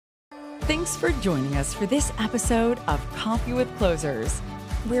Thanks for joining us for this episode of Coffee with Closers,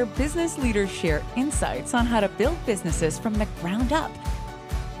 where business leaders share insights on how to build businesses from the ground up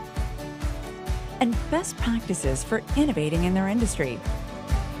and best practices for innovating in their industry.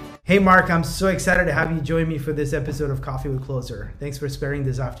 Hey Mark, I'm so excited to have you join me for this episode of Coffee with Closer. Thanks for sparing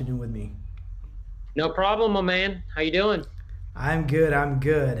this afternoon with me. No problem, my man. How you doing? I'm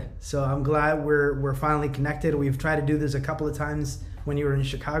good. So I'm glad we're finally connected. We've tried to do this a couple of times when you were in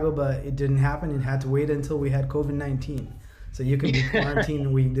Chicago, but it didn't happen. It had to wait until we had COVID-19. So you can be quarantined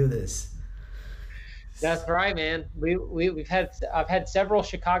and we can do this. That's right, man. I've had several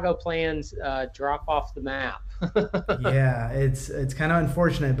Chicago plans drop off the map. Yeah, it's kind of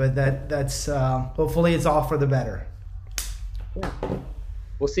unfortunate, but that's hopefully it's all for the better. Yeah.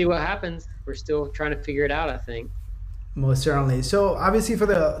 We'll see what happens. We're still trying to figure it out, I think. Most certainly. So obviously for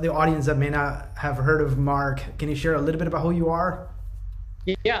the audience that may not have heard of Mark, can you share a little bit about who you are?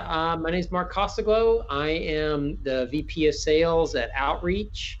 Yeah, my name is Mark Kosoglow. I am the VP of Sales at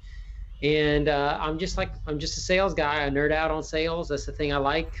Outreach, and I'm just a sales guy. I nerd out on sales. That's the thing I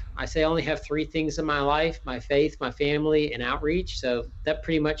like. I say I only have three things in my life: my faith, my family, and outreach. So that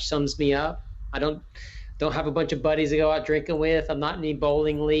pretty much sums me up. I don't have a bunch of buddies to go out drinking with. I'm not in any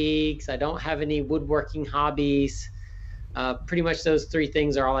bowling leagues. I don't have any woodworking hobbies. Pretty much those three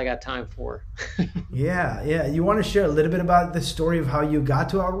things are all I got time for. Yeah. You want to share a little bit about the story of how you got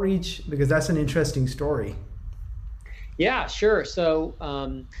to Outreach? Because that's an interesting story. Yeah, sure. So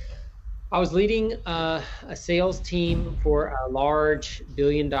I was leading a sales team for a large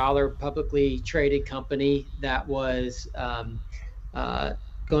billion-dollar publicly traded company that was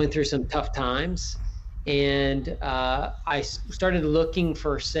going through some tough times. And I started looking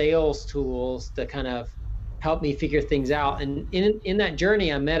for sales tools to kind of help me figure things out. And in that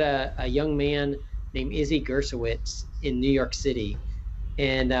journey, I met a young man named Izzy Gersowitz in New York City.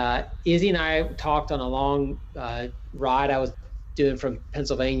 And Izzy and I talked on a long ride I was doing from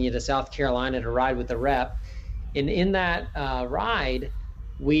Pennsylvania to South Carolina to ride with the rep. And in that ride,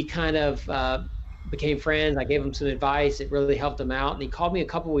 we kind of became friends. I gave him some advice. It really helped him out. And he called me a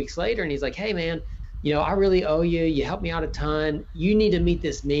couple weeks later and he's like, "Hey man, I really owe you. You helped me out a ton. You need to meet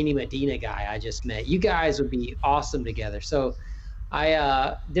this Manny Medina guy I just met. You guys would be awesome together." So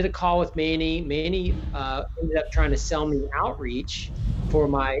I did a call with Manny. Manny ended up trying to sell me Outreach for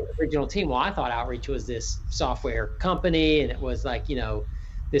my original team. Well, I thought Outreach was this software company and it was like,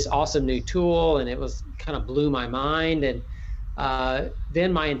 this awesome new tool, and it was kind of blew my mind. And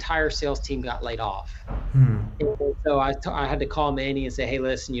then my entire sales team got laid off. And so I had to call Manny and say, "Hey,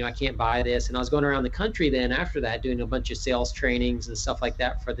 listen, I can't buy this." And I was going around the country then after that, doing a bunch of sales trainings and stuff like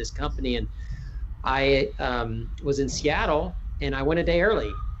that for this company. And I was in Seattle, and I went a day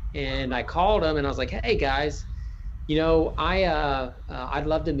early. And I called them and I was like, "Hey guys, I'd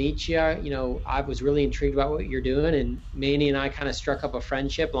love to meet you. I was really intrigued about what you're doing." And Manny and I kind of struck up a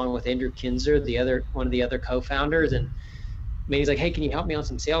friendship along with Andrew Kinzer, one of the other co-founders. And Manny's like, "Hey, can you help me on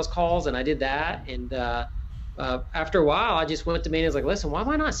some sales calls?" And I did that. And after a while, I just went to Manny and was like, "Listen, why am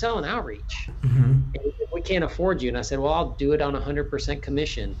I not selling Outreach?" And he said, "We can't afford you." And I said, "Well, I'll do it on 100%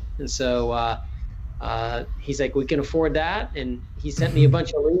 commission." And so he's like, "We can afford that." And he sent me a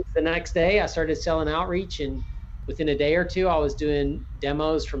bunch of leads the next day. I started selling Outreach, and within a day or two, I was doing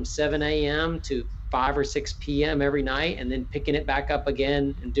demos from 7 a.m. to 5 or 6 p.m. every night, and then picking it back up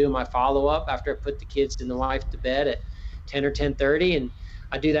again and doing my follow-up after I put the kids and the wife to bed at 10 or 10:30. And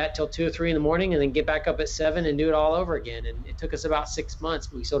I do that till 2 or 3 in the morning, and then get back up at 7 and do it all over again. And it took us about 6 months.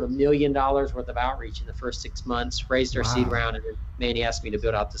 We sold $1 million worth of Outreach in the first 6 months, raised our seed round, and then Manny asked me to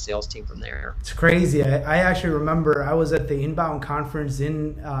build out the sales team from there. It's crazy. I actually remember I was at the Inbound conference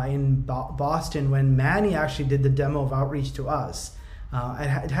in Boston when Manny actually did the demo of Outreach to us. It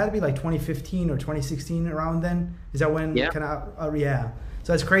had to be like 2015 or 2016 around then. Is that when? Yeah. Yeah.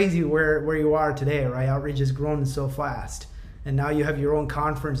 So it's crazy where you are today, right? Outreach has grown so fast. And now you have your own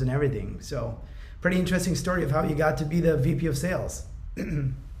conference and everything. So pretty interesting story of how you got to be the VP of Sales.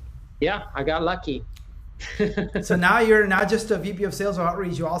 Yeah, I got lucky. So now you're not just a VP of Sales or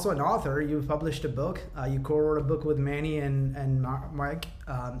Outreach, you're also an author. You've published a book. You co-wrote a book with Manny and Mike.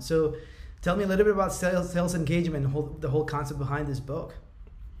 So tell me a little bit about sales engagement and the whole concept behind this book.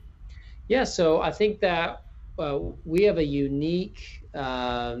 Yeah, so I think that we have a unique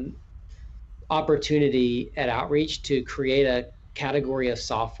opportunity at Outreach to create a category of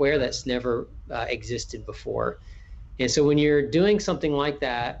software that's never existed before. And so when you're doing something like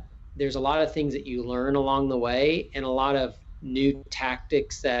that, there's a lot of things that you learn along the way and a lot of new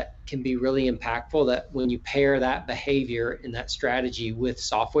tactics that can be really impactful, that when you pair that behavior and that strategy with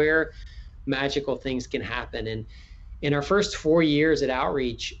software, magical things can happen. And In our first 4 years at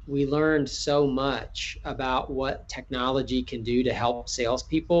Outreach, we learned so much about what technology can do to help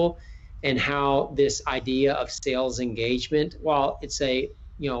salespeople and how this idea of sales engagement, while it's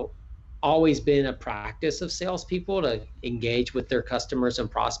always been a practice of salespeople to engage with their customers and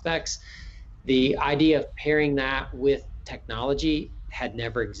prospects, the idea of pairing that with technology had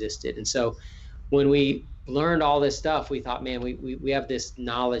never existed. And so when we learned all this stuff, we thought, man, we have this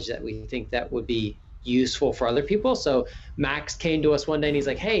knowledge that we think that would be useful for other people. So Max came to us one day and he's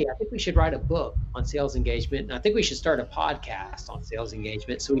like, hey, I think we should write a book on sales engagement. And I think we should start a podcast on sales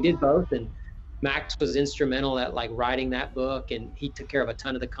engagement. So we did both. And Max was instrumental at like writing that book, and he took care of a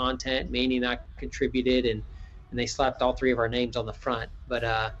ton of the content. Manny and I contributed, and they slapped all three of our names on the front. But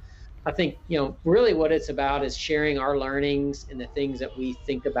I think, really what it's about is sharing our learnings and the things that we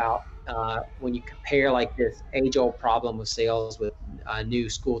think about when you compare like this age-old problem with sales with new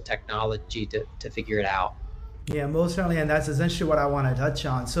school technology to figure it out. Yeah, most certainly, and that's essentially what I want to touch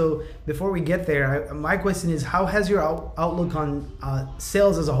on. So before we get there, my question is, how has your outlook on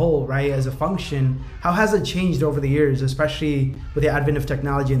sales as a whole, right, as a function, how has it changed over the years, especially with the advent of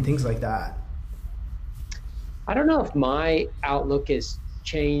technology and things like that? I don't know if my outlook has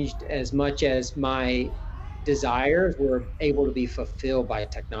changed as much as my desires were able to be fulfilled by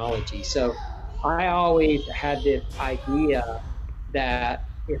technology. So I always had this idea that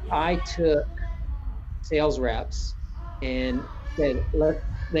if I took sales reps and said, let's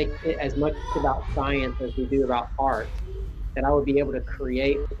make it as much about science as we do about art, that I would be able to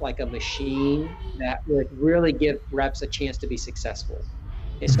create like a machine that would really give reps a chance to be successful.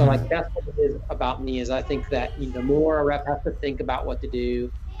 And so like that's what it is about me, is I think that the more a rep has to think about what to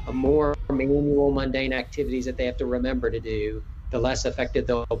do, the more manual, mundane activities that they have to remember to do, the less effective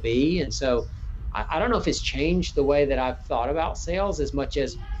they'll be. And so I don't know if it's changed the way that I've thought about sales as much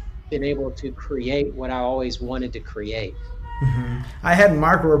as been able to create what I always wanted to create. Mm-hmm. I had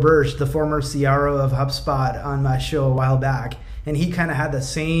Mark Roberge, the former CRO of HubSpot, on my show a while back, and he kind of had the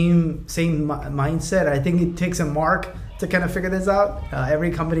same mindset. I think it takes a Mark to kind of figure this out.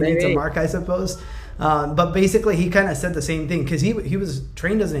 Every company needs a Mark, I suppose. But basically, he kind of said the same thing, because he was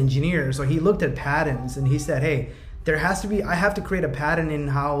trained as an engineer, so he looked at patterns and he said, hey, I have to create a pattern in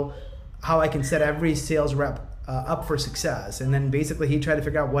how I can set every sales rep up for success. And then basically he tried to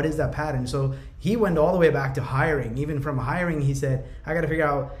figure out what is that pattern. So he went all the way back to hiring. Even from hiring, he said, I got to figure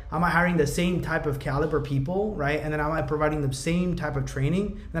out, am I hiring the same type of caliber people, right? And then am I providing the same type of training?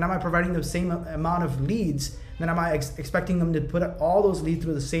 And then am I providing the same amount of leads? And then am I expecting them to put all those leads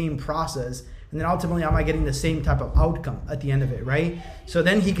through the same process? And then ultimately, am I getting the same type of outcome at the end of it, right? So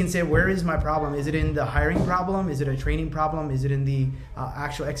then he can say, where is my problem? Is it in the hiring problem? Is it a training problem? Is it in the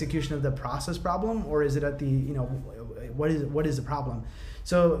actual execution of the process problem? Or is it at the, what is the problem?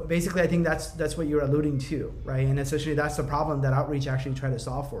 So basically, I think that's what you're alluding to, right? And essentially, that's the problem that Outreach actually tried to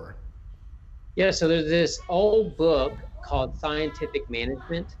solve for. Yeah, so there's this old book called Scientific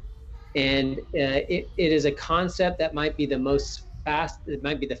Management, and it is a concept that might be it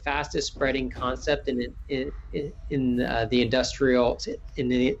might be the fastest spreading concept in the industrial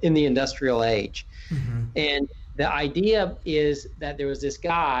age. Mm-hmm. And the idea is that there was this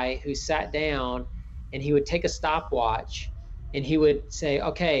guy who sat down and he would take a stopwatch and he would say,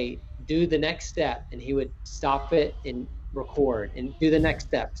 okay, do the next step. And he would stop it and record, and do the next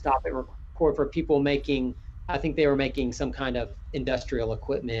step, stop it, record, for people making, I think they were making some kind of industrial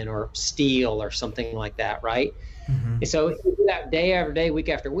equipment or steel or something like that, right? Mm-hmm. And so he would do that day after day, week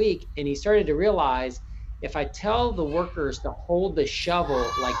after week, and he started to realize, if I tell the workers to hold the shovel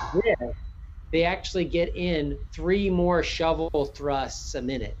like this, they actually get in 3 more shovel thrusts a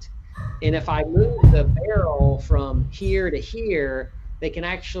minute. And if I move the barrel from here to here, they can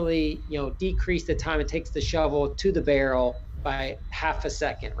actually, decrease the time it takes the shovel to the barrel by half a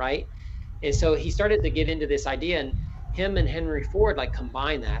second, right? And so he started to get into this idea, and him and Henry Ford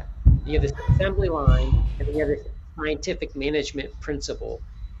combine that. You have this assembly line, and then you have this scientific management principle.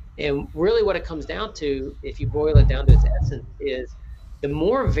 And really what it comes down to, if you boil it down to its essence, is the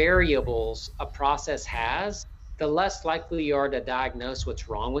more variables a process has, the less likely you are to diagnose what's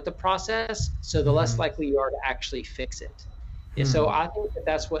wrong with the process. So the less likely you are to actually fix it. And so I think that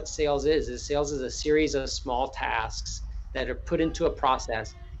that's what sales is. Sales is a series of small tasks that are put into a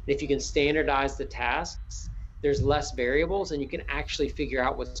process. If you can standardize the tasks, there's less variables and you can actually figure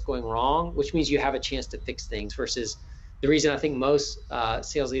out what's going wrong, which means you have a chance to fix things, versus the reason I think most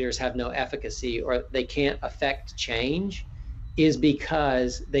sales leaders have no efficacy or they can't affect change is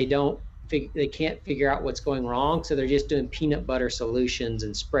because they can't figure out what's going wrong. So they're just doing peanut butter solutions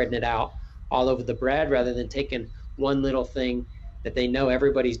and spreading it out all over the bread, rather than taking one little thing that they know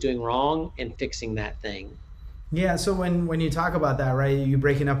everybody's doing wrong and fixing that thing. Yeah, so when you talk about that, right, you're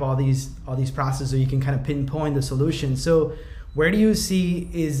breaking up all these processes so you can kind of pinpoint the solution. So where do you see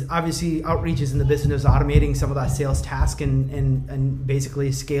is obviously outreach is in the business of automating some of that sales task and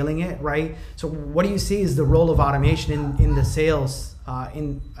basically scaling it, right? So what do you see is the role of automation in the sales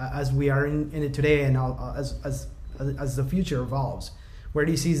as we are in it today and as the future evolves? Where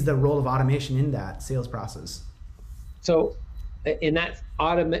do you see is the role of automation in that sales process? So in that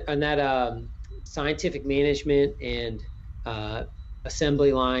scientific management and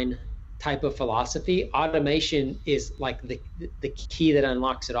assembly line type of philosophy, automation is like the key that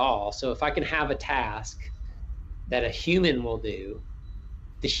unlocks it all. So if I can have a task that a human will do,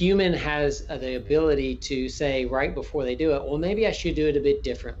 the human has the ability to say right before they do it, well, maybe I should do it a bit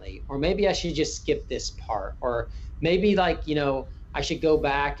differently, or maybe I should just skip this part, or maybe I should go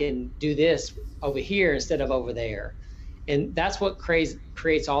back and do this over here instead of over there. And that's what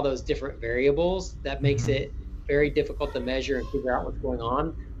creates all those different variables that makes it very difficult to measure and figure out what's going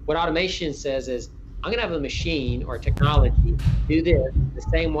on. What automation says is, I'm going to have a machine or technology do this the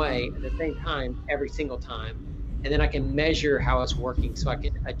same way at the same time every single time. And then I can measure how it's working so I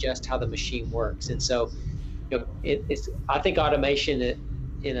can adjust how the machine works. And so, I think automation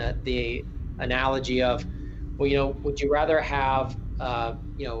the analogy of, well, would you rather have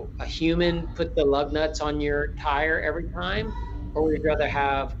a human put the lug nuts on your tire every time, or would you rather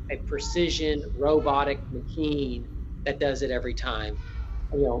have a precision robotic machine that does it every time?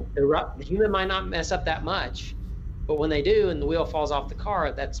 The human might not mess up that much, but when they do and the wheel falls off the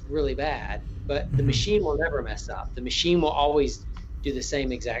car, that's really bad. But the machine will never mess up. The machine will always do the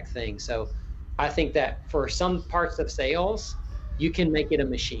same exact thing. So I think that for some parts of sales, you can make it a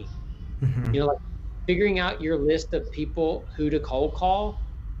machine. Like figuring out your list of people who to cold call,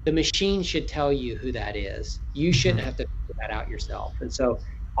 the machine should tell you who that is. You shouldn't have to figure that out yourself. And so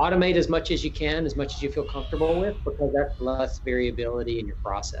automate as much as you can, as much as you feel comfortable with, because that's less variability in your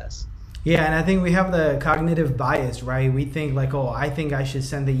process. Yeah, and I think we have the cognitive bias, right? We think like, oh, I think I should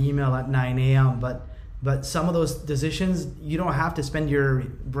send the email at 9 a.m., but some of those decisions, you don't have to spend your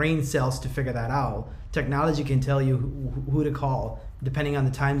brain cells to figure that out. Technology can tell you who to call, depending on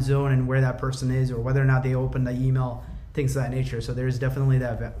the time zone and where that person is, or whether or not they open the email, things of that nature. So there's definitely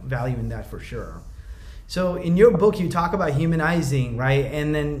that value in that for sure. So in your book, you talk about humanizing, right?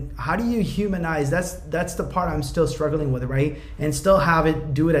 And then how do you humanize? That's the part I'm still struggling with, right? And still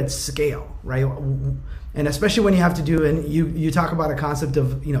do it at scale, right? And especially when you have to do, and you talk about a concept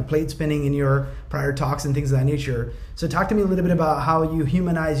of, plate spinning in your prior talks and things of that nature. So talk to me a little bit about how you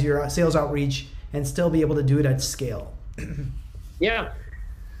humanize your sales outreach and still be able to do it at scale. Yeah.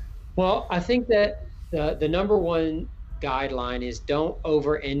 Well, I think that the number one guideline is don't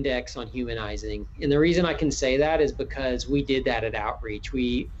over-index on humanizing. And the reason I can say that is because we did that at Outreach.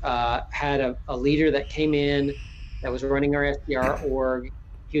 We had a leader that came in that was running our SDR org.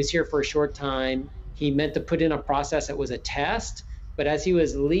 He was here for a short time. He meant to put in a process that was a test, but as he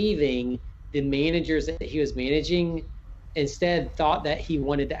was leaving, the managers that he was managing instead thought that he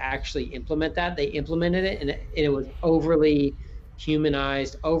wanted to actually implement that. They implemented it, and it was overly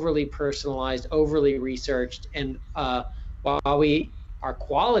humanized, overly personalized, overly researched. And while our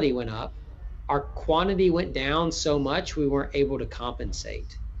quality went up, our quantity went down so much we weren't able to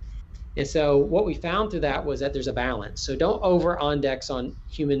compensate. And so what we found through that was that there's a balance. So don't over-index on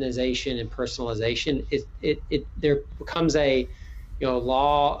humanization and personalization. There becomes a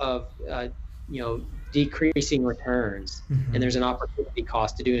law of decreasing returns, and there's an opportunity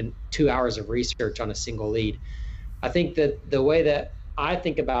cost to doing 2 hours of research on a single lead. I think that the way that I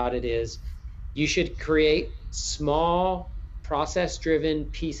think about it is you should create small process-driven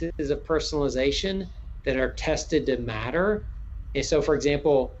pieces of personalization that are tested to matter. And so, for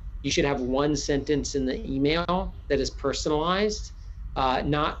example, you should have one sentence in the email that is personalized,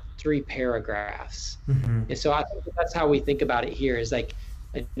 not 3 paragraphs. And so I think that's how we think about it here is like,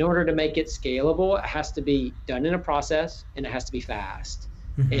 in order to make it scalable, it has to be done in a process and it has to be fast.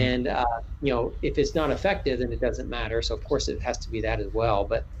 And, if it's not effective, then it doesn't matter. So of course it has to be that as well.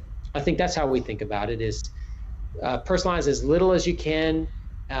 But I think that's how we think about it is personalize as little as you can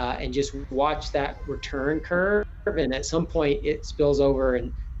and just watch that return curve. And at some point it spills over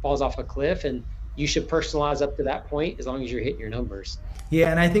and falls off a cliff, and you should personalize up to that point as long as you're hitting your numbers.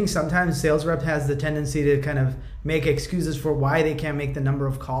 Yeah, and I think sometimes sales rep has the tendency to kind of make excuses for why they can't make the number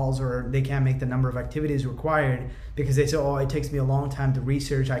of calls or they can't make the number of activities required because they say, oh, it takes me a long time to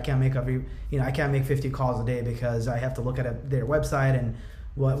research. I can't make I can't make 50 calls a day because I have to look at their website and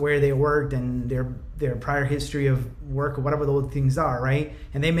where they worked and their prior history of work or whatever those things are, right?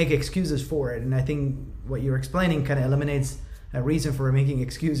 And they make excuses for it. And I think what you're explaining kind of eliminates a reason for making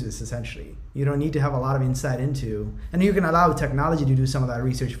excuses, essentially. You don't need to have a lot of insight into, and you can allow technology to do some of that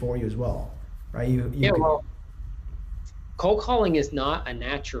research for you as well, right? Well, cold calling is not a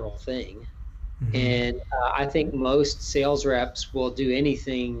natural thing. Mm-hmm. And I think most sales reps will do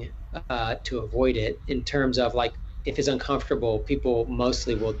anything to avoid it, in terms of, like, if it's uncomfortable, people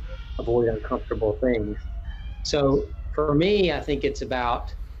mostly will avoid uncomfortable things. So for me, I think it's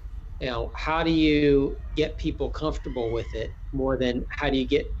about, how do you get people comfortable with it, more than how do you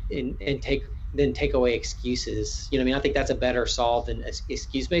get in and take away excuses. You know what I mean? I think that's a better solve than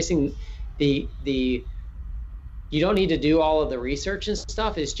excuse basing. You don't need to do all of the research and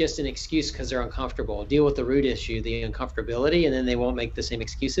stuff. It's just an excuse because they're uncomfortable. Deal with the root issue, the uncomfortability, and then they won't make the same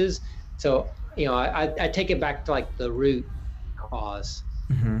excuses. So, I take it back to, like, the root cause.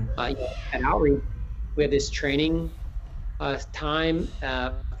 Mm-hmm. At Outreach, we have this training time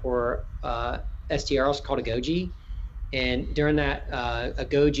for SDRs called a goji. And during that a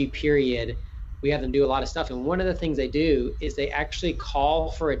goji period, we have them do a lot of stuff. And one of the things they do is they actually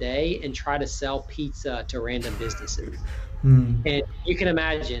call for a day and try to sell pizza to random businesses. Mm. And you can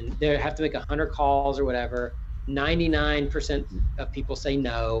imagine they have to make 100 calls or whatever. 99% of people say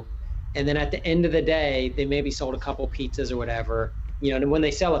no. And then at the end of the day, they maybe sold a couple pizzas or whatever. And when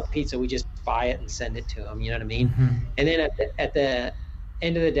they sell a pizza, we just buy it and send it to them. You know what I mean? Mm-hmm. And then at the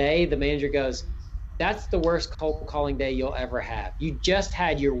end of the day, the manager goes, "That's the worst cold calling day you'll ever have. You just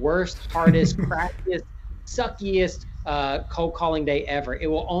had your worst, hardest, crappiest, suckiest cold calling day ever. It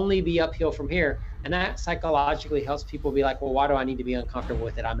will only be uphill from here." And that psychologically helps people be like, well, why do I need to be uncomfortable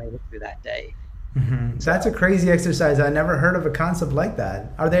with it? I made it through that day. Mm-hmm. So that's a crazy exercise. I never heard of a concept like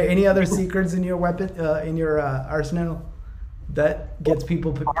that. Are there any other secrets in your weapon, in your arsenal, that gets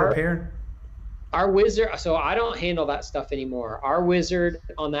people prepared? Our wizard, so I don't handle that stuff anymore. Our wizard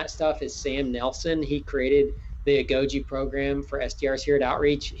on that stuff is Sam Nelson. He created the Goji program for SDRs here at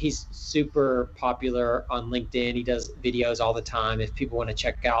Outreach. He's super popular on LinkedIn. He does videos all the time. If people want to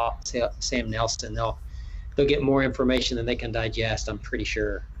check out Sam Nelson, they'll get more information than they can digest, I'm pretty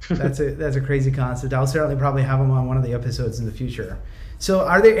sure. That's a crazy concept. I'll certainly probably have him on one of the episodes in the future. So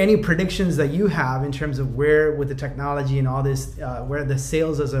are there any predictions that you have in terms of where, with the technology and all this, where the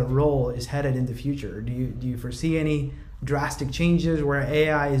sales as a role is headed in the future? Do you foresee any drastic changes where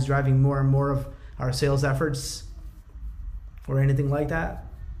AI is driving more and more of our sales efforts, or anything like that?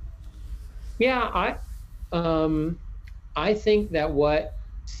 Yeah, I think that what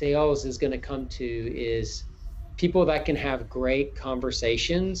sales is going to come to is people that can have great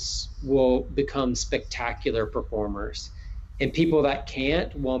conversations will become spectacular performers. And people that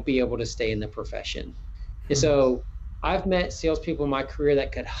can't won't be able to stay in the profession. And so I've met salespeople in my career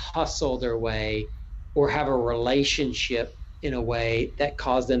that could hustle their way or have a relationship in a way that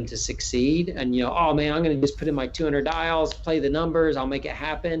caused them to succeed. And, oh man, I'm going to just put in my 200 dials, play the numbers, I'll make it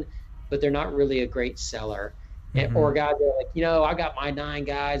happen. But they're not really a great seller. Mm-hmm. Or guys that are like, I got my 9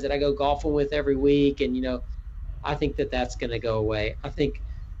 guys that I go golfing with every week. And, I think that that's going to go away. I think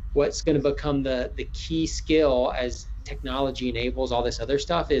what's going to become the key skill as technology enables all this other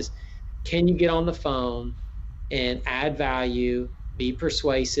stuff is, can you get on the phone and add value, be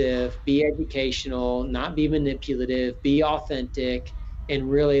persuasive, be educational, not be manipulative, be authentic, and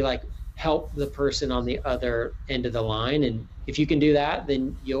really help the person on the other end of the line. And if you can do that,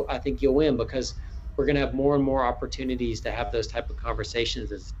 then I think you'll win, because we're going to have more and more opportunities to have those type of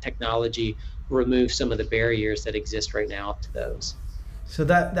conversations as technology removes some of the barriers that exist right now to those. So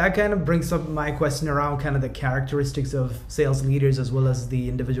that kind of brings up my question around kind of the characteristics of sales leaders as well as the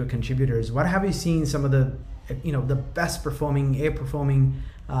individual contributors. What have you seen some of the, the best performing, A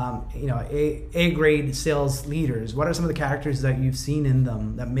grade sales leaders? What are some of the characters that you've seen in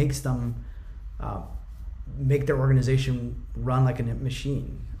them that makes them make their organization run like a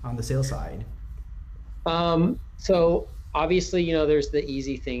machine on the sales side? So obviously, there's the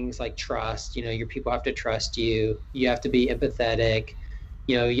easy things like trust. Your people have to trust you. You have to be empathetic.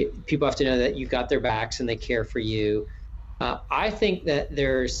 People have to know that you've got their backs and they care for you. I think that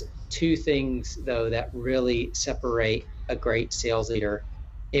there's 2 things, though, that really separate a great sales leader.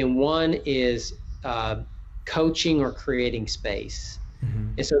 And one is coaching or creating space.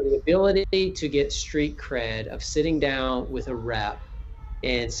 Mm-hmm. And so the ability to get street cred of sitting down with a rep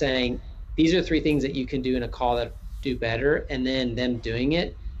and saying, these are 3 things that you can do in a call that do better, and then them doing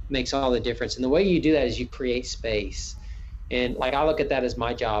it makes all the difference. And the way you do that is you create space. And I look at that as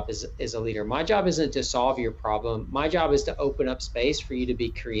my job as a leader. My job isn't to solve your problem. My job is to open up space for you to be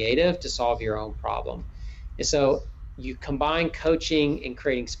creative, to solve your own problem. And so you combine coaching and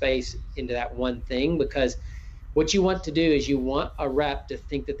creating space into that one thing, because what you want to do is you want a rep to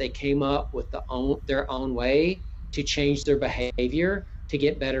think that they came up with their own way, to change their behavior to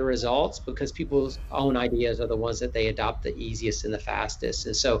get better results, because people's own ideas are the ones that they adopt the easiest and the fastest.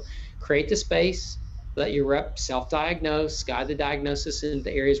 And so create the space, let your rep self-diagnose, guide the diagnosis in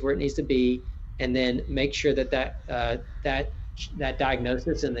the areas where it needs to be, and then make sure that that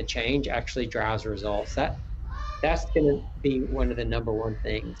diagnosis and the change actually drives results. That's going to be one of the number one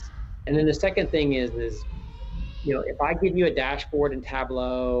things. And then the second thing is if I give you a dashboard in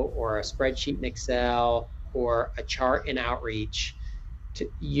Tableau or a spreadsheet in Excel or a chart in Outreach,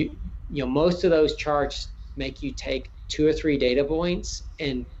 most of those charts make you take 2 or 3 data points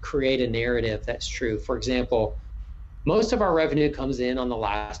and create a narrative that's true. For example, most of our revenue comes in on the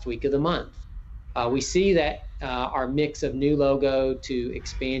last week of the month. We see that our mix of new logo to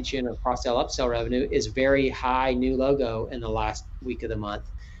expansion or cross-sell upsell revenue is very high new logo in the last week of the month.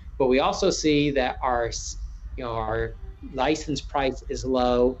 But we also see that our license price is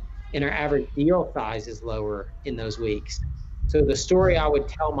low and our average deal size is lower in those weeks. So the story I would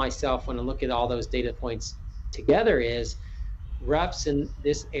tell myself when I look at all those data points together is reps in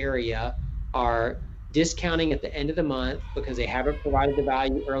this area are discounting at the end of the month because they haven't provided the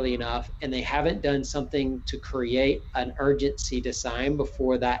value early enough, and they haven't done something to create an urgency to sign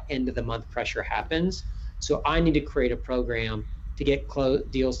before that end of the month pressure happens. So I need to create a program to get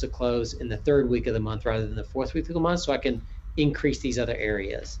deals to close in the 3rd week of the month rather than the 4th week of the month, so I can increase these other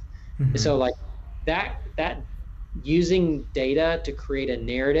areas. Mm-hmm. So like that using data to create a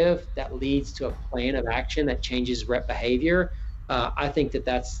narrative that leads to a plan of action that changes rep behavior, I think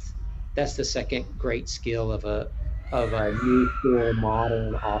that's the second great skill of a new school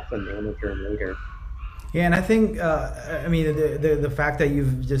modern awesome manager and leader. Yeah, and I think the fact that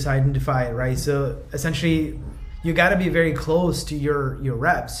you've just identified, right? So essentially, you got to be very close to your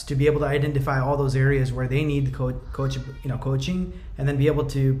reps to be able to identify all those areas where they need the coaching, and then be able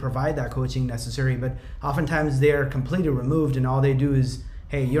to provide that coaching necessary. But oftentimes they're completely removed, and all they do is,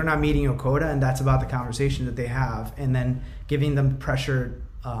 hey, you're not meeting your quota, and that's about the conversation that they have, and then giving them pressure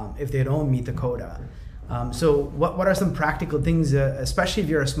if they don't meet the quota. So what are some practical things, especially if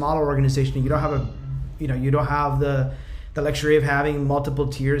you're a smaller organization and you don't have the luxury of having multiple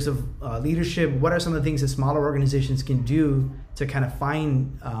tiers of leadership? What are some of the things that smaller organizations can do to kind of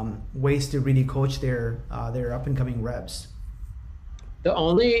find ways to really coach their up and coming reps?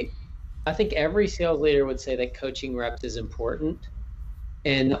 I think every sales leader would say that coaching reps is important,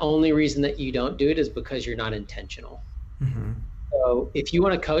 and the only reason that you don't do it is because you're not intentional. Mm-hmm. So if you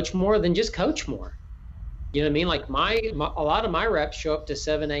want to coach more, then just coach more. You know what I mean? Like a lot of my reps show up to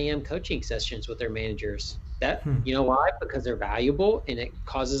 7 a.m. coaching sessions with their managers. You know why? Because they're valuable and it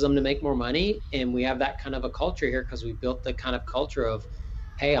causes them to make more money. And we have that kind of a culture here because we built the kind of culture of,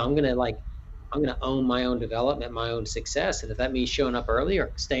 hey, I'm going to own my own development, my own success. And if that means showing up early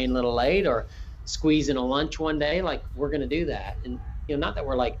or staying a little late or squeezing a lunch one day, like we're going to do that. And, not that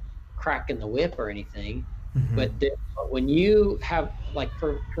we're like cracking the whip or anything, mm-hmm. but when you have, like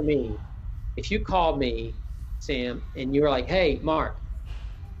for me, if you called me, Sam, and you were like, hey, Mark,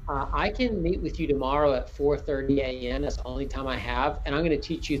 I can meet with you tomorrow at 4:30 a.m. That's the only time I have, and I'm going to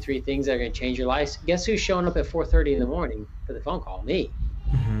teach you 3 things that are going to change your life. Guess who's showing up at 4:30 in the morning for the phone call? Me.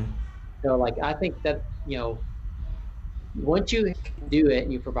 Mm-hmm. So, like, I think that once you do it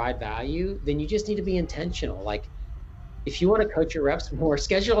and you provide value, then you just need to be intentional. Like, if you want to coach your reps more,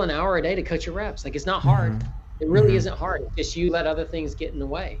 schedule an hour a day to coach your reps. Like, it's not hard. Mm-hmm. It really mm-hmm. isn't hard. It's just you let other things get in the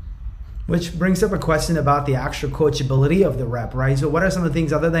way. Which brings up a question about the actual coachability of the rep, right? So what are some of the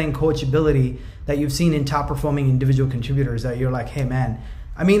things other than coachability that you've seen in top performing individual contributors that you're like, hey man,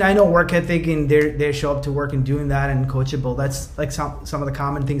 I mean, I know work ethic and they show up to work and doing that and coachable. That's like some of the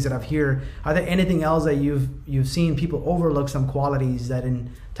common things that I've heard. Are there anything else that you've seen people overlook some qualities that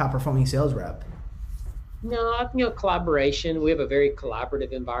in top performing sales rep? No, collaboration. We have a very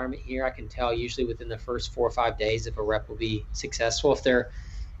collaborative environment here. I can tell usually within the first 4 or 5 days if a rep will be successful. If they're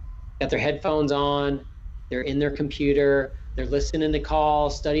got their headphones on, they're in their computer, they're listening to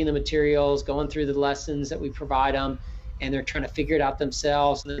calls, studying the materials, going through the lessons that we provide them, and they're trying to figure it out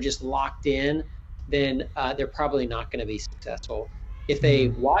themselves, and they're just locked in, then they're probably not going to be successful. If they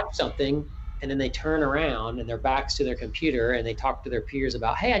watch something and then they turn around and their backs to their computer and they talk to their peers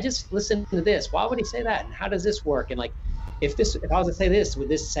about, hey, I just listened to this. Why would he say that? And how does this work? And like, if I was to say this, would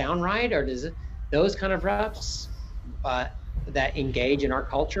this sound right? Or does those kind of reps that engage in our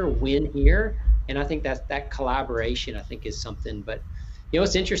culture win here? And I think that collaboration, I think, is something. But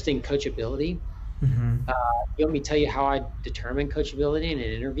it's interesting, coachability. Mm-hmm. You want me to tell you how I determine coachability in an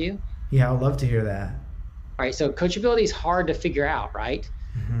interview? Yeah, I would love to hear that. All right, so coachability is hard to figure out, right?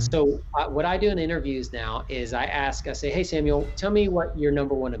 Mm-hmm. So what I do in interviews now is I say, hey, Samuel, tell me what your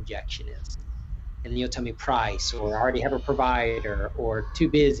number one objection is. And then you'll tell me price, or I already have a provider, or too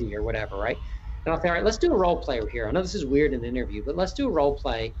busy, or whatever, right? And I'll say, all right, let's do a role play here. I know this is weird in an interview, but let's do a role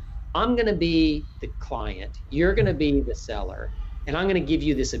play. I'm going to be the client. You're going to be the seller. And I'm going to give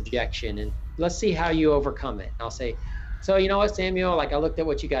you this objection. And let's see how you overcome it. And I'll say, so you know what, Samuel, like I looked at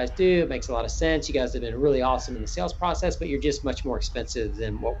what you guys do. It makes a lot of sense. You guys have been really awesome in the sales process, but you're just much more expensive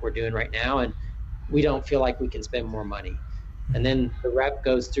than what we're doing right now. And we don't feel like we can spend more money. And then the rep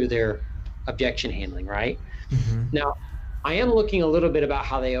goes through their objection handling, right? Now, I am looking a little bit about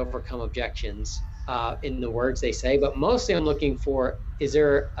how they overcome objections in the words they say, but mostly I'm looking for, is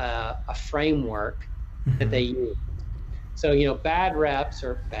there a framework that they use? So, you know, bad reps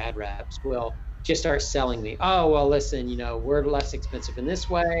will just start selling me. Oh, well, listen, you know, we're less expensive in this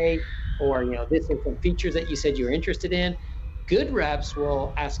way, or, you know, this is some features that you said you were interested in. Good reps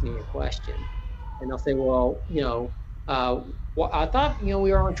will ask me a question, and they'll say, well, you know, well, I thought, you know,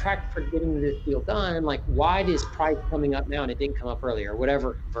 we were on track for getting this deal done. Like, why is price coming up now and it didn't come up earlier?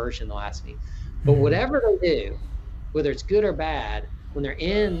 Whatever version they'll ask me. But whatever they do, whether it's good or bad, when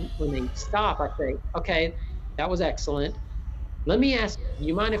they stop, I say, okay, that was excellent. Let me ask,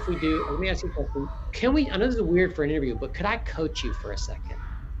 you mind if we do, let me ask you a question. I know this is weird for an interview, but could I coach you for a second?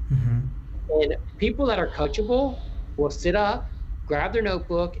 And people that are coachable will sit up, grab their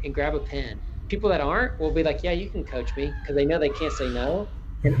notebook, and grab a pen. People that aren't will be like, yeah, you can coach me, because they know they can't say no.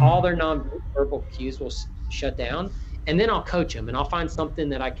 And all their nonverbal cues will shut down. And then I'll coach them, and I'll find something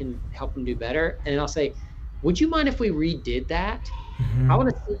that I can help them do better. And I'll say, would you mind if we redid that? I want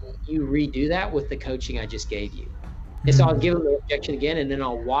to see you redo that with the coaching I just gave you. And so I'll give them the objection again, and then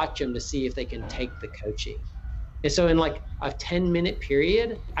I'll watch them to see if they can take the coaching. And so in like a 10-minute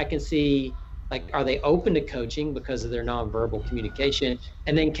period, I can see, like, are they open to coaching because of their nonverbal communication?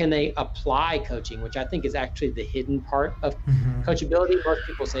 And then can they apply coaching, which I think is actually the hidden part of coachability. Most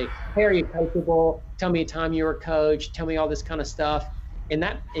people say, hey, are you coachable? Tell me a time you were coached. Tell me all this kind of stuff. And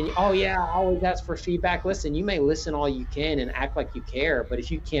oh yeah, I always ask for feedback. Listen, you may listen all you can and act like you care, but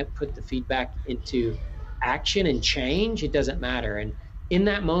if you can't put the feedback into action and change, it doesn't matter. And in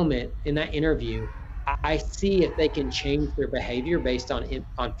that moment, in that interview, I see if they can change their behavior based on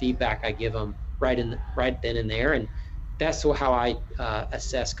feedback I give them right then and there. And that's how I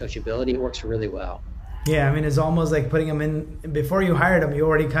assess coachability. It works really well. Yeah, I mean, it's almost like putting them in before you hired them. You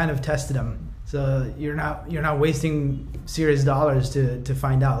already kind of tested them, so you're not wasting serious dollars to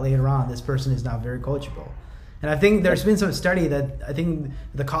find out later on this person is not very coachable. And I think there's been some study that I think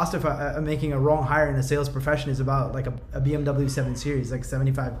the cost of making a wrong hire in a sales profession is about like a BMW 7 Series, like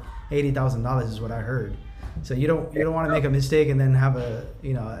 $75,000-$80,000 is what I heard. So you don't want to make a mistake and then have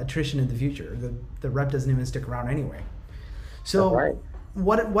attrition in the future. The rep doesn't even stick around anyway. So right.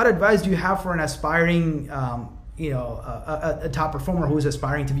 What advice do you have for an aspiring a top performer who is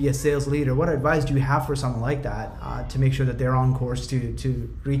aspiring to be a sales leader? What advice do you have for someone like that to make sure that they're on course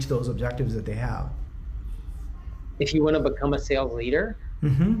to reach those objectives that they have? If you want to become a sales leader.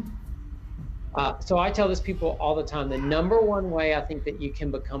 So I tell this people all the time, the number one way I think that you can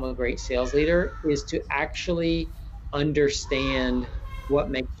become a great sales leader is to actually understand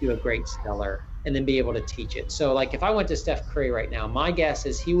what makes you a great seller and then be able to teach it. So like if I went to Steph Curry right now, my guess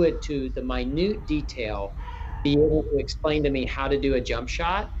is he would, to the minute detail, be able to explain to me how to do a jump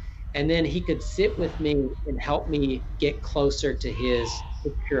shot. And then he could sit with me and help me get closer to his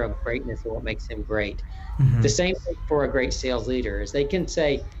picture of greatness and what makes him great. The same thing for a great sales leader is they can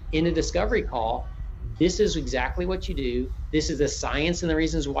say in a discovery call, this is exactly what you do. This is the science and the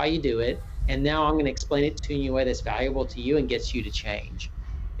reasons why you do it. And now I'm going to explain it to you in a way that's valuable to you and gets you to change.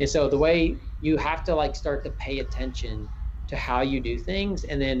 And so the way you have to like start to pay attention to how you do things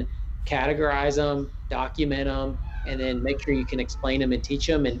and then categorize them, document them, and then make sure you can explain them and teach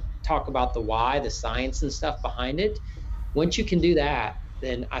them and talk about the why, the science and stuff behind it. Once you can do that,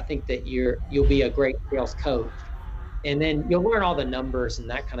 then I think that you'll be a great sales coach. And then you'll learn all the numbers and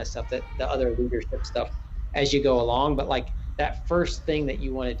that kind of stuff, that the other leadership stuff as you go along. But like that first thing that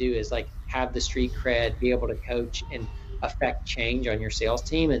you want to do is like have the street cred, be able to coach and affect change on your sales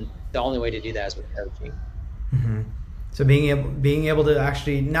team. And the only way to do that is with coaching. So being able to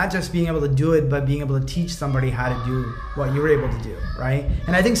actually not just being able to do it, but being able to teach somebody how to do what you were able to do, right?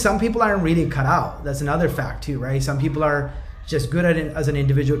 And I think some people aren't really cut out. That's another fact too, right? Some people are just good at it as an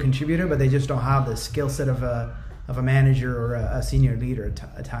individual contributor, but they just don't have the skill set of a manager or a senior leader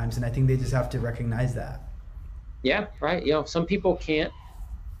at times. And I think they just have to recognize that. Yeah, right. Some people can't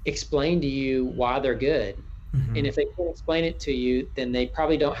explain to you why they're good. And if they can't explain it to you, then they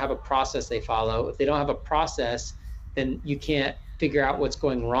probably don't have a process they follow. If they don't have a process, then you can't figure out what's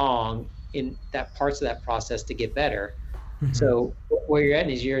going wrong in that parts of that process to get better. So where you're at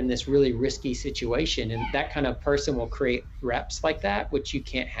is you're in this really risky situation, and that kind of person will create reps like that, which you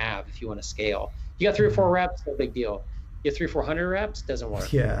can't have if you want to scale. You got 3 or 4 reps, no big deal. You get 300 or 400 reps, doesn't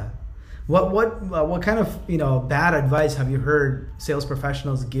work. Yeah. What kind of bad advice have you heard sales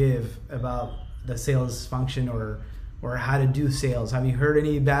professionals give about the sales function or how to do sales? Have you heard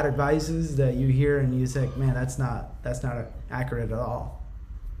any bad advices that you hear and you say, man, that's not accurate at all?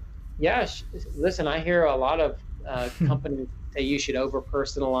 Yeah, listen, I hear a lot of companies say you should over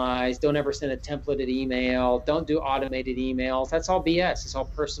personalize, don't ever send a templated email, don't do automated emails. That's all BS. It's all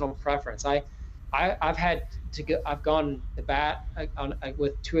personal preference. I've gone to bat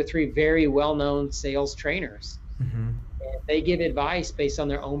with 2 or 3 very well-known sales trainers. And they give advice based on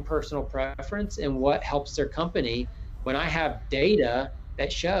their own personal preference and what helps their company. When I have data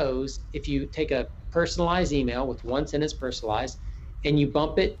that shows if you take a personalized email with 1 sentence personalized and you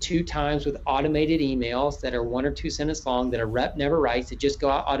bump it 2 times with automated emails that are 1 or 2 sentences long that a rep never writes, that just go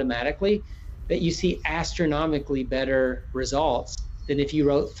out automatically, that you see astronomically better results than if you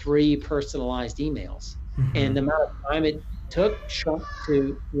wrote 3 personalized emails. And the amount of time it took shrunk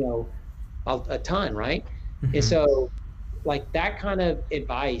to a ton, right? And so like that kind of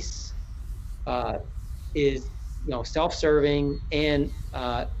advice is self-serving and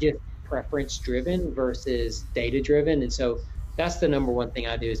just preference driven versus data driven. And so that's the number one thing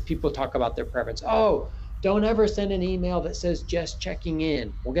I do is people talk about their preference. Oh, don't ever send an email that says just checking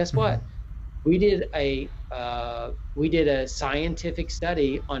in. Well, guess what? We did a scientific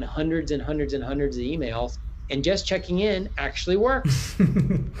study on hundreds and hundreds and hundreds of emails, and just checking in actually works.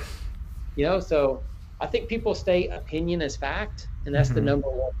 So I think people say opinion as fact, and that's the number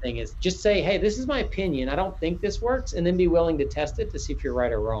one thing is just say, hey, this is my opinion. I don't think this works, and then be willing to test it to see if you're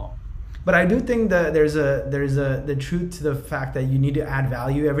right or wrong. But I do think that there's the truth to the fact that you need to add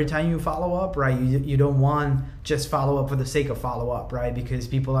value every time you follow up, right? You don't want just follow up for the sake of follow up, right? Because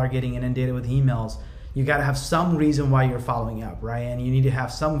people are getting inundated with emails. You got to have some reason why you're following up, right? And you need to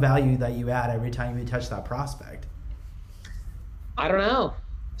have some value that you add every time you touch that prospect. I don't know.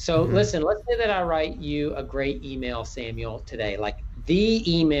 So listen, let's say that I write you a great email, Samuel, today, like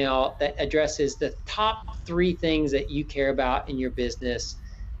the email that addresses the top 3 things that you care about in your business.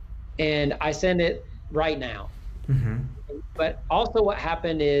 And I send it right now. But also what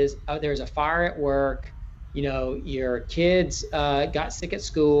happened is there's a fire at work, your kids got sick at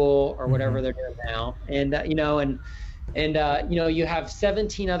school or whatever they're doing now. And, you have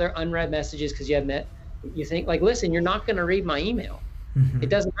 17 other unread messages because you think like, listen, you're not going to read my email. It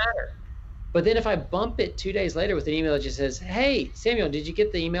doesn't matter. But then if I bump it 2 days later with an email that just says, hey, Samuel, did you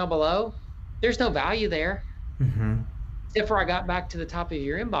get the email below? There's no value there. Except for I got back to the top of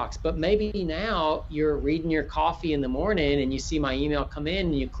your inbox. But maybe now you're reading your coffee in the morning and you see my email come in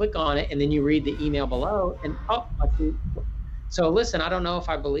and you click on it and then you read the email below and I see. So listen, I don't know if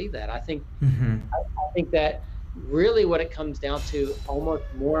I believe that. I think I think that really what it comes down to, almost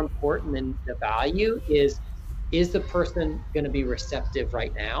more important than the value, is the person going to be receptive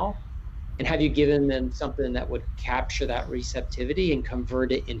right now? And have you given them something that would capture that receptivity and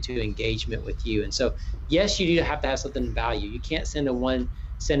convert it into engagement with you? And so, yes, you do have to have something of value. You can't send a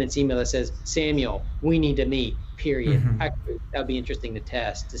 1-sentence email that says, Samuel, we need to meet, period. Actually, that'd be interesting to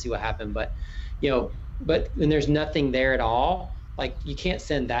test to see what happened. But, when there's nothing there at all, like you can't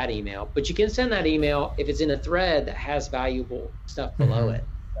send that email. But you can send that email if it's in a thread that has valuable stuff below it.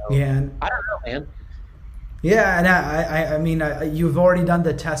 So, yeah. I don't know, man. Yeah, and I mean, you've already done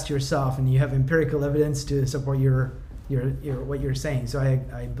the test yourself, and you have empirical evidence to support your what you're saying. So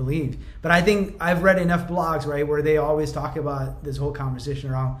I believe. But I think I've read enough blogs, right, where they always talk about this whole conversation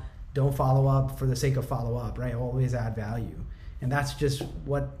around don't follow up for the sake of follow up, right? Always add value, and that's just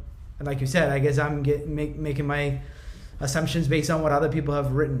what, like you said, I guess I'm making my assumptions based on what other people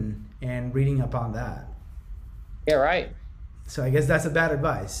have written and reading up on that. Yeah, right. So I guess that's a bad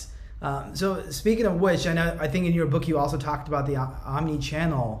advice. So speaking of which, I think in your book you also talked about the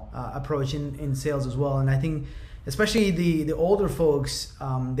omni-channel approach in sales as well. And I think especially the older folks,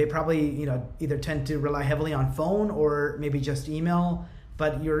 they probably either tend to rely heavily on phone or maybe just email.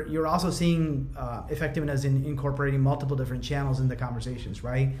 But you're also seeing effectiveness in incorporating multiple different channels in the conversations,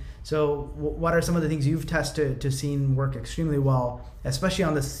 right? So what are some of the things you've tested to seen work extremely well, especially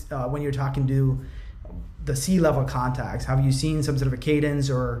on this when you're talking to the C-level contacts? Have you seen some sort of a cadence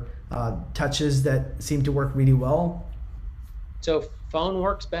or touches that seem to work really well? So phone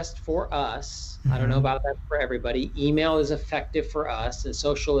works best for us. I don't know about that for everybody. Email is effective for us, and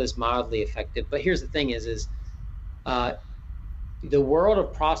social is mildly effective. But here's the thing is the world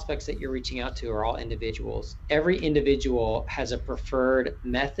of prospects that you're reaching out to are all individuals. Every individual has a preferred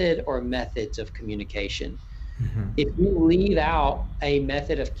method or methods of communication. If you leave out a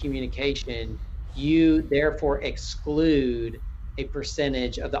method of communication, you therefore exclude a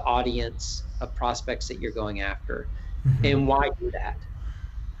percentage of the audience of prospects that you're going after. And why do that?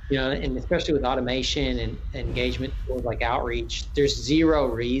 And especially with automation and engagement tools like outreach, there's zero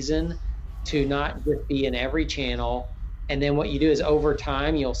reason to not just be in every channel. And then what you do is over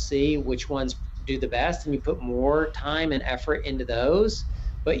time, you'll see which ones do the best, and you put more time and effort into those,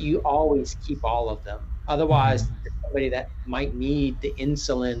 but you always keep all of them. Otherwise, somebody that might need the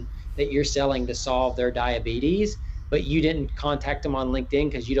insulin that you're selling to solve their diabetes, but you didn't contact them on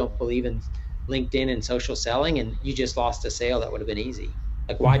LinkedIn because you don't believe in LinkedIn and social selling, and you just lost a sale that would have been easy.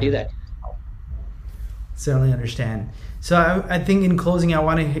 Like, why do that? Certainly understand. So I think in closing, I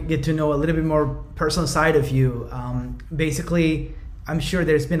want to get to know a little bit more personal side of you. Basically, I'm sure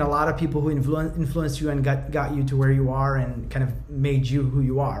there's been a lot of people who influenced you and got you to where you are and kind of made you who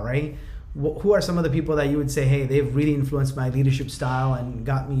you are, right? Who are some of the people that you would say, hey, they've really influenced my leadership style and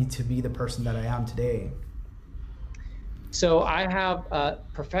got me to be the person that I am today? So I have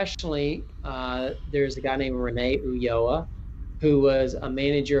professionally, there's a guy named Renee Ulloa, who was a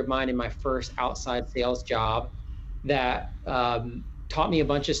manager of mine in my first outside sales job that taught me a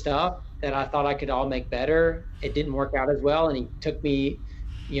bunch of stuff that I thought I could all make better. It didn't work out as well. And he took me,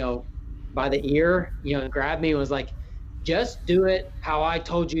 by the ear, and grabbed me and was like, just do it how I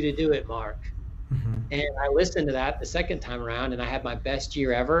told you to do it, Mark. And I listened to that the second time around, and I had my best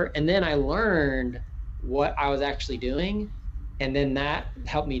year ever. And then I learned what I was actually doing. And then that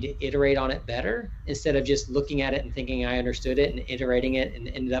helped me to iterate on it better instead of just looking at it and thinking I understood it and iterating it, and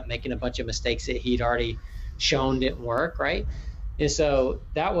ended up making a bunch of mistakes that he'd already shown didn't work, right? And so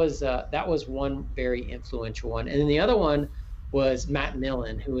that was one very influential one. And then the other one was Matt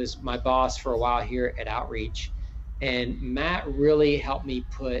Millen, who was my boss for a while here at Outreach. And Matt really helped me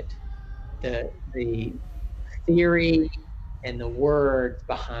put the theory and the words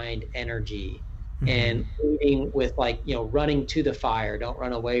behind energy. And leading with running to the fire, don't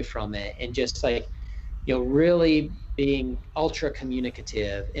run away from it. And just really being ultra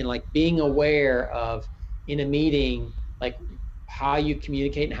communicative and being aware of in a meeting, how you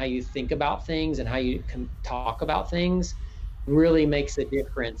communicate and how you think about things and how you can talk about things really makes a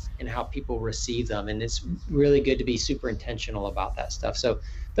difference in how people receive them. And it's really good to be super intentional about that stuff. So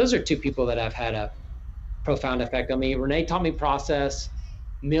those are two people that have had a profound effect on me. Renee taught me process.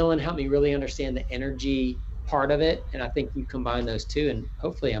 Millen helped me really understand the energy part of it. And I think you combine those two, and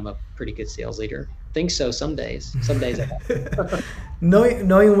hopefully I'm a pretty good sales leader. I think so some days.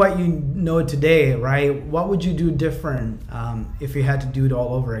 Knowing what you know today, right? What would you do different if you had to do it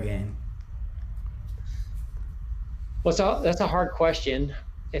all over again? Well, so that's a hard question.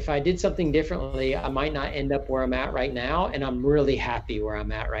 If I did something differently, I might not end up where I'm at right now. And I'm really happy where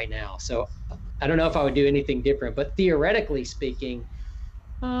I'm at right now. So I don't know if I would do anything different, but theoretically speaking,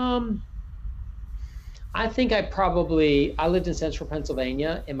 I think I lived in central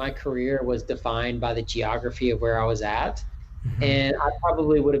Pennsylvania, and my career was defined by the geography of where I was at. And I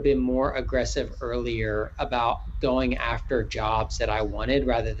probably would have been more aggressive earlier about going after jobs that I wanted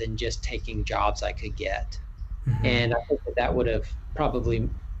rather than just taking jobs I could get. And I think that would have probably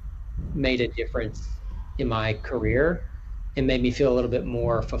made a difference in my career and made me feel a little bit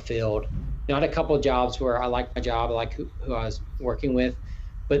more fulfilled. Not a couple of jobs where I liked my job, I like who I was working with,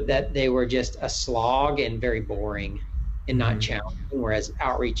 but that they were just a slog and very boring and not challenging, whereas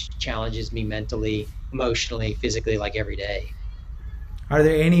outreach challenges me mentally, emotionally, physically, every day. Are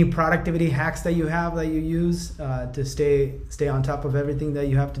there any productivity hacks that you have that you use to stay on top of everything that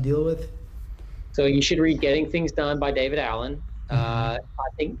you have to deal with? So you should read Getting Things Done by David Allen. I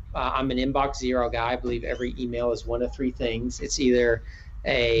think I'm an inbox zero guy. I believe every email is one of three things. It's either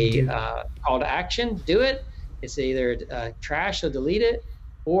a call to action, do it. It's either trash, so delete it,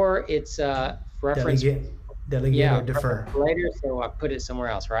 or it's reference. Delegate or defer. Later, so I put it somewhere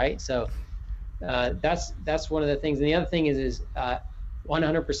else, right? So that's one of the things. And the other thing is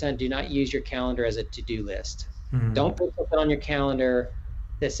 100% do not use your calendar as a to-do list. Don't put something on your calendar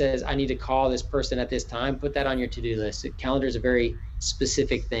that says, I need to call this person at this time. Put that on your to-do list. The calendar is a very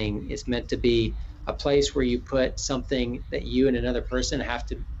specific thing. It's meant to be a place where you put something that you and another person have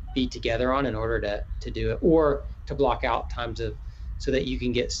to be together on in order to do it, or to block out times so that you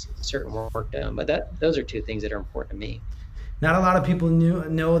can get certain work done. But those are two things that are important to me. Not a lot of people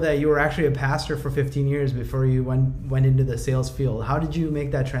know that you were actually a pastor for 15 years before you went into the sales field. How did you make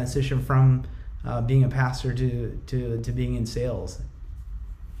that transition from being a pastor to being in sales?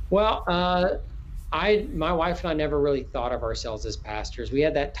 Well, my wife and I never really thought of ourselves as pastors. We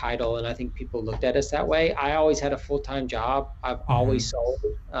had that title, and I think people looked at us that way. I always had a full-time job. I've always sold.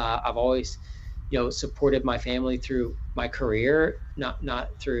 I've always supported my family through my career, not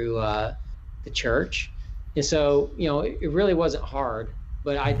through the church. And so, it really wasn't hard.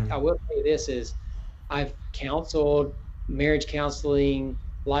 But I will say this is I've counseled, marriage counseling,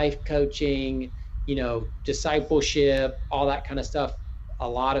 life coaching, discipleship, all that kind of stuff, a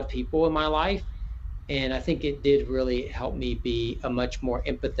lot of people in my life. And I think it did really help me be a much more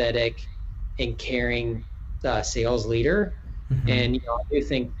empathetic and caring sales leader. And I do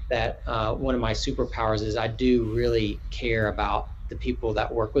think that one of my superpowers is I do really care about the people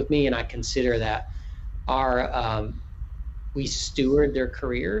that work with me, and I consider that we steward their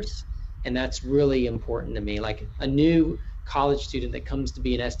careers, and that's really important to me. Like a new college student that comes to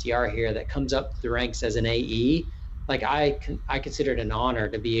be an SDR here, that comes up the ranks as an AE, like I consider it an honor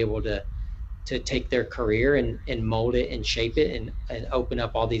to be able to take their career and mold it and shape it and open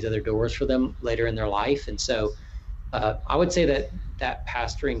up all these other doors for them later in their life. And so I would say that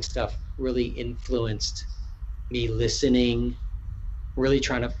pastoring stuff really influenced me listening, really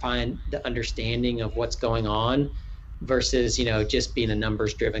trying to find the understanding of what's going on versus, just being a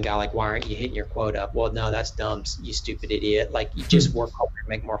numbers driven guy. Like, why aren't you hitting your quota? Well, no, that's dumb, you stupid idiot. Like, you just work harder and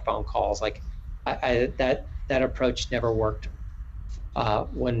make more phone calls. Like that approach never worked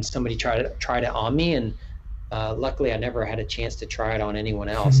when somebody tried it on me. And luckily I never had a chance to try it on anyone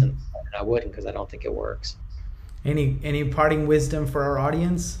else. And I wouldn't, because I don't think it works. Any parting wisdom for our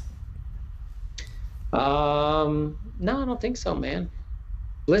audience? No, I don't think so, man.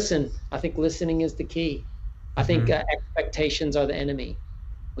 Listen. I think listening is the key. I think expectations are the enemy.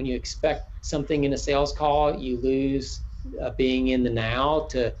 When you expect something in a sales call, you lose being in the now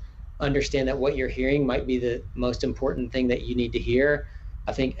to understand that what you're hearing might be the most important thing that you need to hear.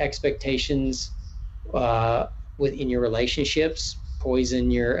 I think expectations within your relationships poison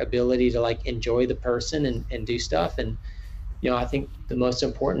your ability to enjoy the person and do stuff. And I think the most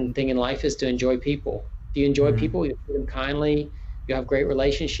important thing in life is to enjoy people. If you enjoy people, you treat them kindly, you have great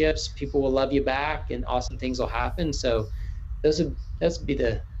relationships, people will love you back, and awesome things will happen. So those would be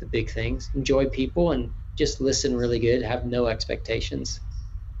the big things. Enjoy people and just listen really good, have no expectations.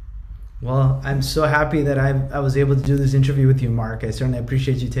 Well, I'm so happy that I was able to do this interview with you, Mark. I certainly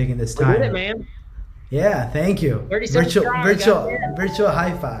appreciate you taking this time. We did it, man. Yeah, thank you. Virtual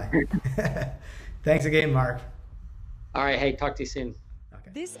high five. Thanks again, Mark. All right, hey, talk to you soon. Okay.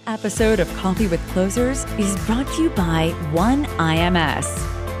 This episode of Coffee with Closers is brought to you by One IMS,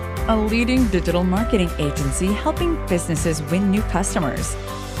 a leading digital marketing agency helping businesses win new customers.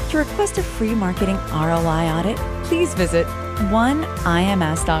 To request a free marketing ROI audit, please visit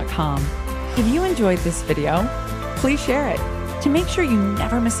oneims.com. If you enjoyed this video, please share it. To make sure you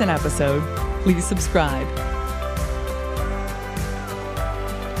never miss an episode, please subscribe.